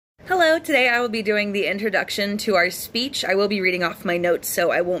Hello, today I will be doing the introduction to our speech. I will be reading off my notes, so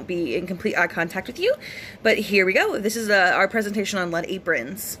I won't be in complete eye contact with you. But here we go. This is our presentation on lead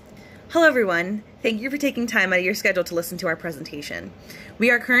aprons. Hello everyone. Thank you for taking time out of your schedule to listen to our presentation. We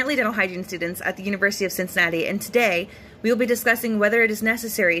are currently dental hygiene students at the University of Cincinnati, and today we will be discussing whether it is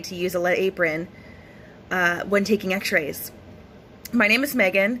necessary to use a lead apron when taking x-rays. My name is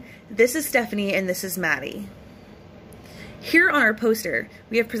Megan, this is Stephanie, and this is Maddie. Here on our poster,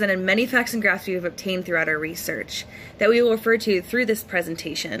 we have presented many facts and graphs we have obtained throughout our research that we will refer to through this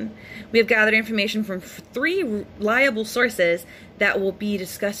presentation. We have gathered information from 3 reliable sources that will be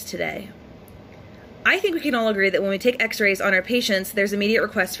discussed today. I think we can all agree that when we take x-rays on our patients, there's immediate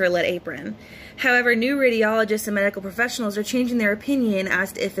request for a lead apron. However, new radiologists and medical professionals are changing their opinion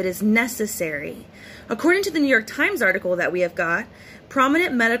as to if it is necessary. According to the New York Times article that we have got,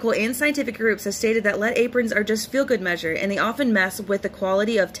 prominent medical and scientific groups have stated that lead aprons are just feel-good measure, and they often mess with the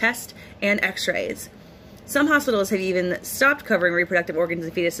quality of tests and x-rays. Some hospitals have even stopped covering reproductive organs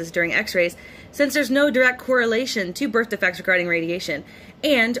and fetuses during x-rays since there's no direct correlation to birth defects regarding radiation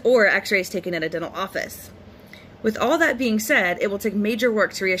or x-rays taken at a dental office. With all that being said, it will take major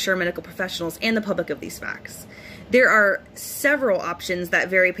work to reassure medical professionals and the public of these facts. There are several options that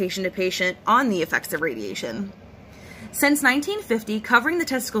vary patient to patient on the effects of radiation. Since 1950, covering the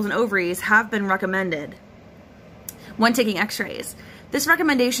testicles and ovaries have been recommended when taking x-rays. This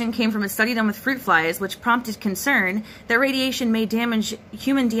recommendation came from a study done with fruit flies, which prompted concern that radiation may damage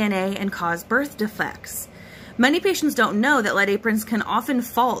human DNA and cause birth defects. Many patients don't know that lead aprons can often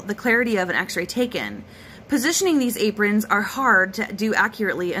fault the clarity of an x-ray taken. Positioning these aprons are hard to do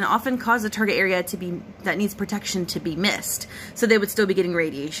accurately and often cause the target area that needs protection to be missed, so they would still be getting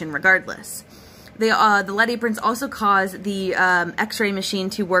radiation regardless. The lead aprons also cause the x-ray machine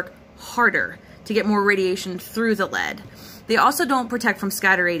to work harder to get more radiation through the lead. They also don't protect from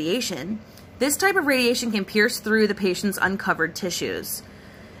scatter radiation. This type of radiation can pierce through the patient's uncovered tissues.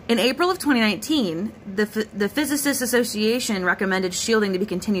 In April of 2019, the Physicists Association recommended shielding to be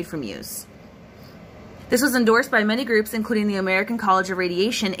continued from use. This was endorsed by many groups, including the American College of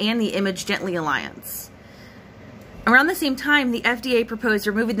Radiation and the Image Gently Alliance. Around the same time, the FDA proposed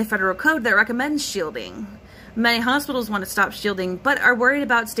removing the federal code that recommends shielding. Many hospitals want to stop shielding, but are worried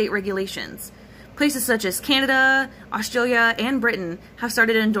about state regulations. Places such as Canada, Australia, and Britain have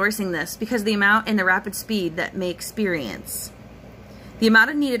started endorsing this because of the amount and the rapid speed that may experience. The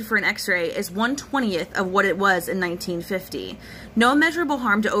amount needed for an x-ray is 1/20th of what it was in 1950. No measurable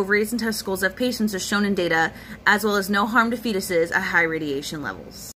harm to ovaries and testicles of patients is shown in data, as well as no harm to fetuses at high radiation levels.